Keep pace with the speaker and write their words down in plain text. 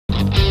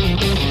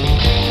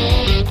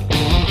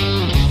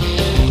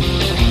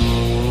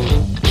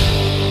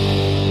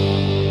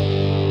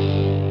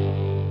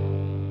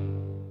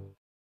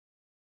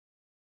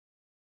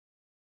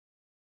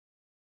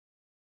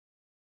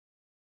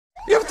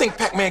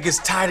Pacman gets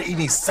tired of eating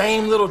these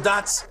same little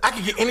dots, I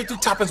can get any 3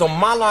 toppings on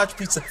my large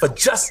pizza for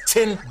just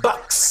 $10.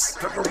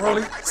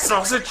 Pepperoni,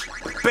 sausage,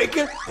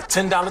 bacon, the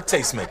 $10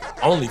 tastemaker,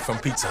 only from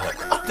Pizza Hut.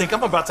 I think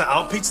I'm about to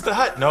out-pizza the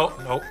Hut. No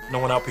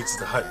one out-pizzas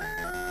the Hut.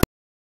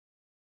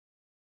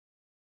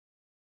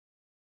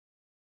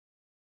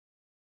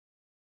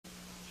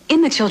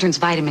 In the children's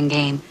vitamin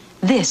game,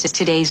 this is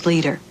today's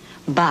leader.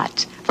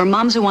 But for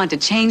moms who want to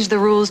change the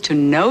rules to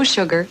no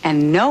sugar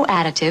and no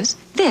additives,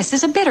 this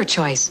is a better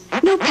choice.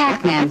 New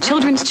Pacman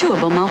Children's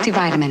Chewable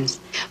Multivitamins.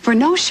 For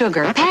no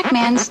sugar,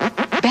 Pacman's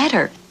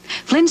better.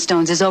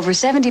 Flintstones is over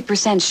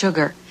 70%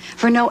 sugar.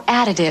 For no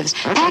additives,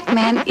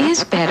 Pacman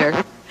is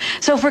better.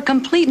 So for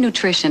complete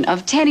nutrition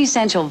of 10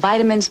 essential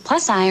vitamins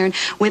plus iron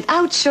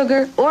without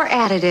sugar or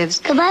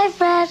additives. Goodbye,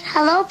 Fred.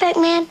 Hello,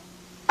 Pacman.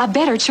 A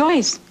better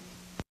choice.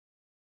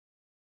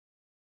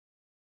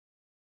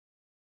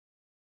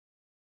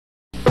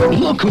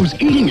 Look who's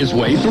eating his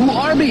way through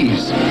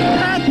Arby's.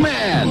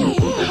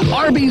 Pacman!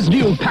 Arby's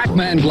new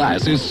Pacman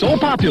glass is so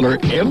popular,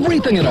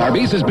 everything at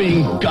Arby's is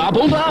being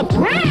gobbled up.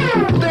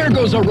 There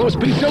goes a roast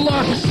beef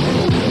deluxe.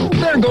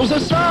 There goes a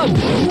sub.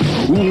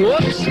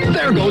 Whoops,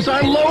 there goes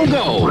our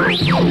logo.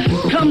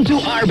 Come to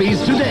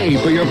Arby's today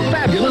for your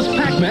fabulous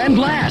Pacman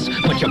glass.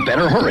 But you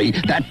better hurry,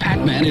 that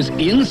Pacman is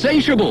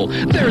insatiable.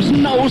 There's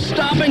no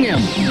stopping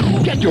him.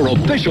 Get your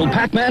official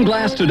Pacman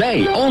glass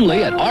today,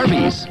 only at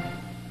Arby's.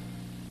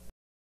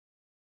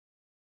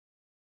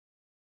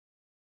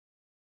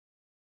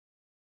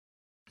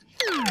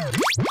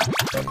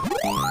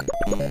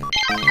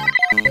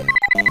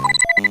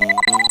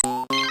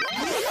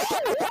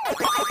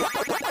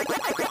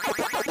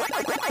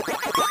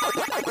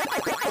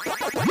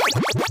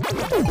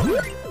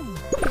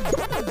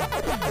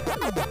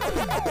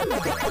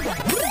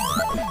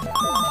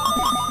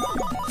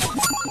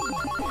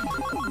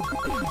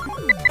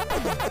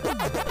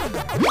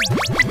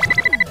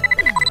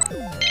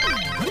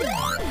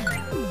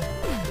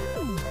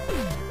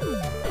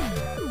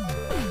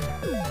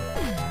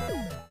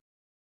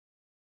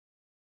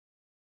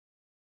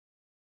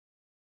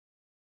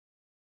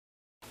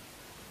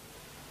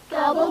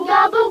 Gobble,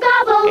 gobble,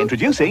 gobble.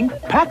 Introducing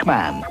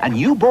Pacman, a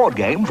new board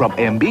game from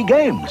MB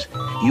Games.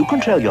 You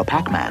control your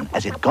Pacman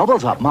as it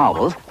gobbles up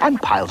marbles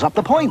and piles up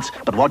the points.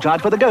 But watch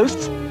out for the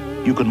ghosts.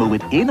 You can move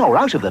it in or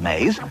out of the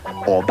maze,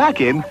 or back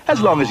in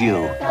as long as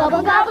you...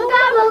 Gobble, gobble,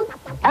 gobble.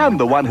 And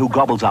the one who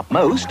gobbles up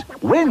most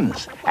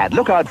wins. And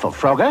look out for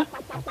Frogger,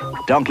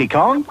 Donkey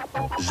Kong,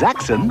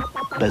 Zaxxon,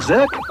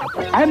 Berserk,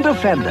 and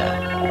Defender.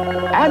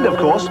 And, of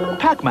course,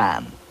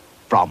 Pacman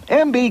from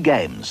MB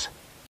Games.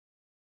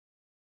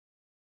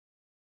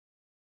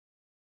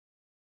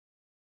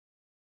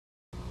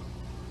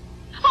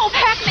 Oh,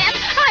 Pacman,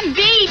 I'm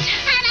beat.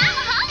 And I'm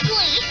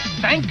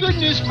hungry. Thank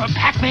goodness for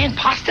Pacman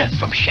pasta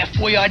from Chef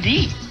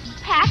Boyardee.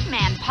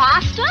 Pacman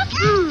pasta?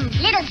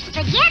 Little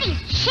spaghetti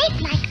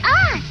shaped like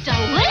us.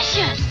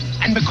 Delicious.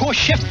 And because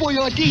Chef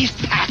Boyardee's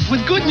packed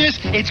with goodness,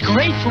 it's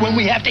great for when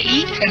we have to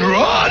eat and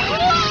run.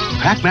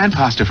 Pacman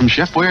pasta from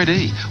Chef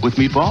Boyardee with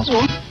meatballs,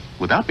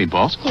 without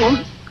meatballs,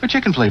 or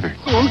chicken flavor.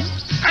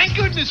 Thank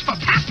goodness for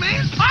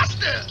Pacman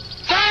pasta.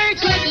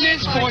 Thank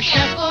goodness for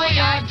Chef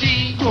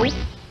Boyardee.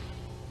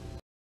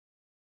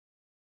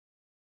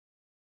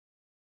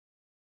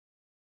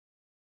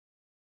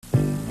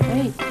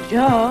 Hey,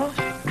 George,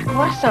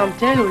 quoi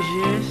ressemble-t-elle au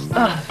juste?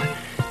 Ah,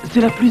 c'est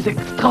la plus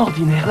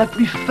extraordinaire, la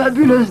plus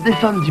fabuleuse des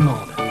femmes du monde.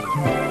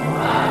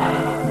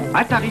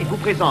 Atari vous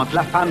présente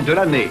la femme de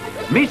l'année,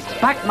 Miss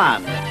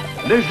Pacman.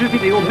 Le jeu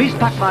vidéo Miss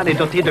Pacman est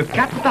doté de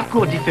 4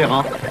 parcours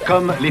différents,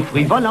 comme les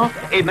fruits volants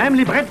et même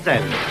les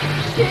bretzels.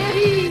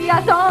 Chérie,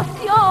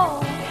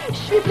 attention! Je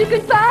suis plus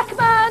qu'une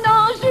Pacman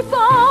en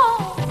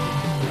jupon!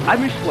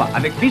 Amuse-toi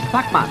avec Miss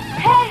Pacman.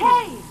 Hey,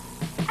 hey!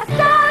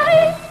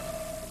 Atari!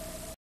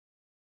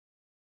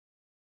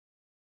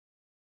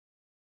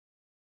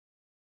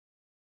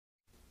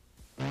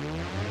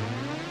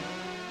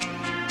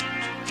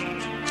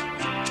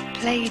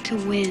 Play to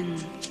win.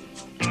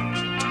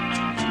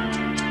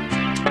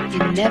 You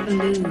never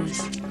lose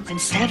when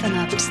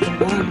 7-Up's the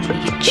one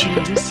you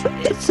choose.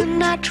 It's a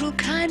natural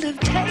kind of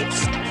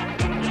taste.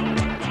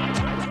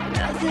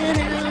 Nothing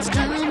else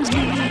comes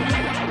near.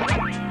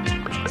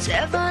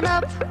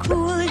 7-Up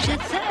cools your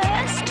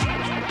thirst.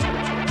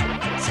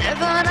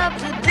 7-Up,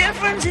 the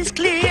difference is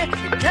clear.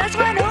 It does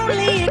what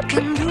only it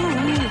can do.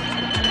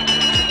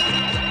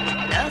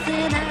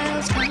 Nothing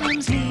else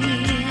comes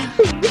near.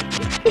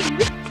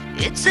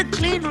 It's a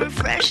clean,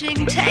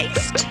 refreshing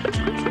taste.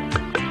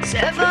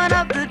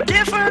 7-Up, the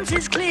difference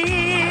is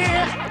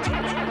clear.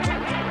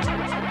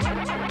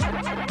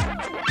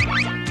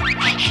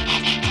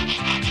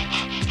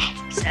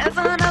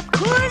 Seven Up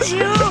cools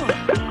you.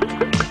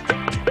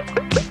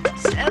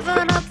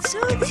 7-Up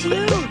suits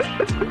you.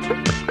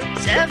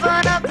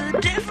 7-Up, the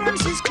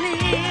difference is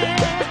clear.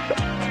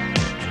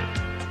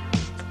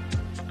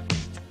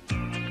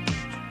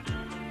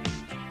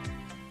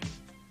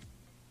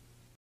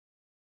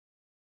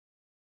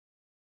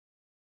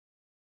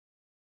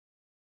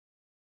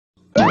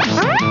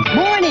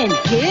 Morning,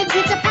 kids.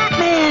 It's a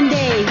Pacman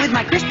day with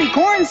my crispy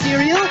corn syrup.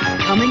 cereal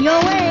coming your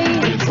way.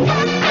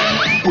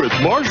 With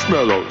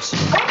marshmallows.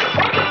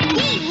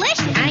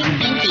 Delicious. I'm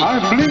Pinky.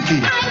 I'm Blinky.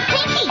 I'm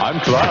Pinky. I'm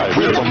Clyde.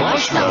 With the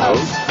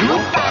marshmallows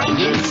you'll find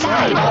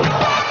inside.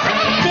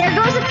 There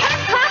goes a Pac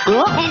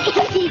Pop. And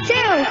Pinky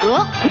too.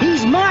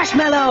 He's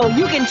Marshmallow.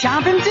 You can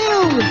chomp him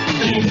too.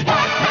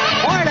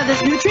 Part of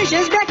this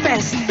nutritious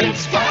breakfast.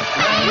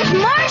 With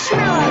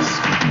marshmallows.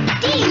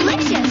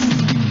 Delicious.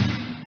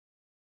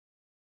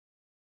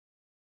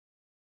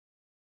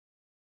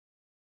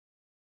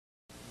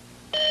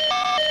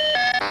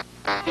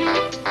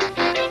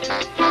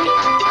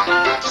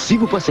 Si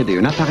vous possédez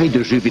un appareil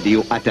de jeu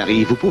vidéo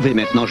Atari, vous pouvez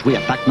maintenant jouer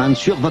à Pacman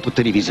sur votre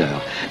téléviseur.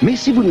 Mais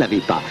si vous ne l'avez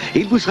pas,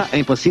 il vous sera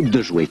impossible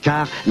de jouer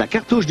car la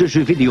cartouche de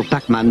jeu vidéo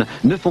Pacman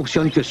ne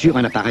fonctionne que sur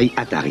un appareil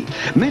Atari.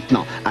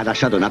 Maintenant, à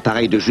l'achat d'un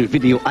appareil de jeu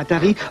vidéo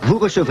Atari, vous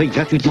recevrez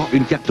gratuitement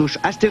une cartouche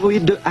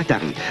astéroïde de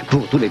Atari.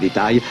 Pour tous les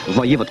détails,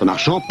 voyez votre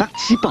marchand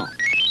participant.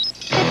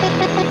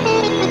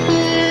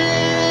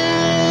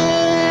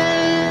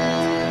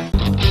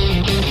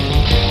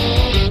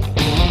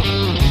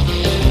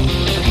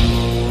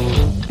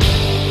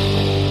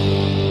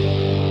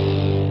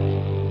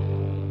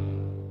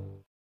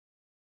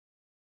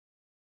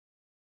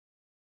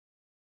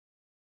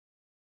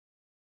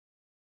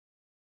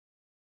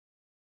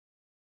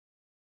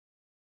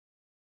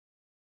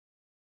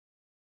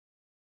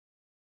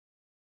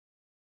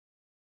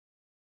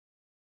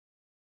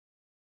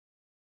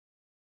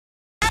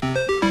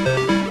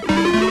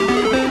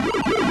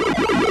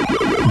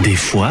 Des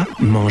fois,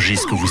 manger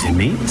ce que vous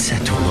aimez, ça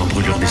tourne en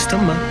brûlure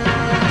d'estomac.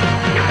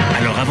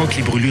 Alors avant que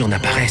les brûlures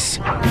n'apparaissent,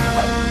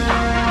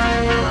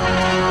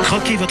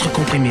 croquez votre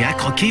comprimé à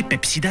croquer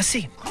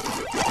Pepsidacé.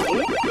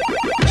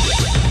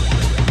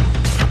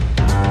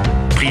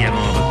 Pris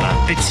avant un repas,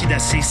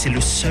 Pepsidacé, c'est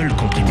le seul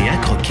comprimé à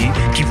croquer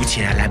qui vous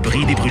tient à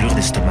l'abri des brûlures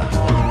d'estomac.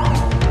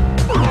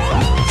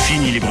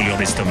 Fini les brûlures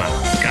d'estomac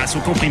grâce au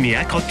comprimé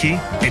à croquer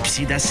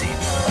Pepsidacé.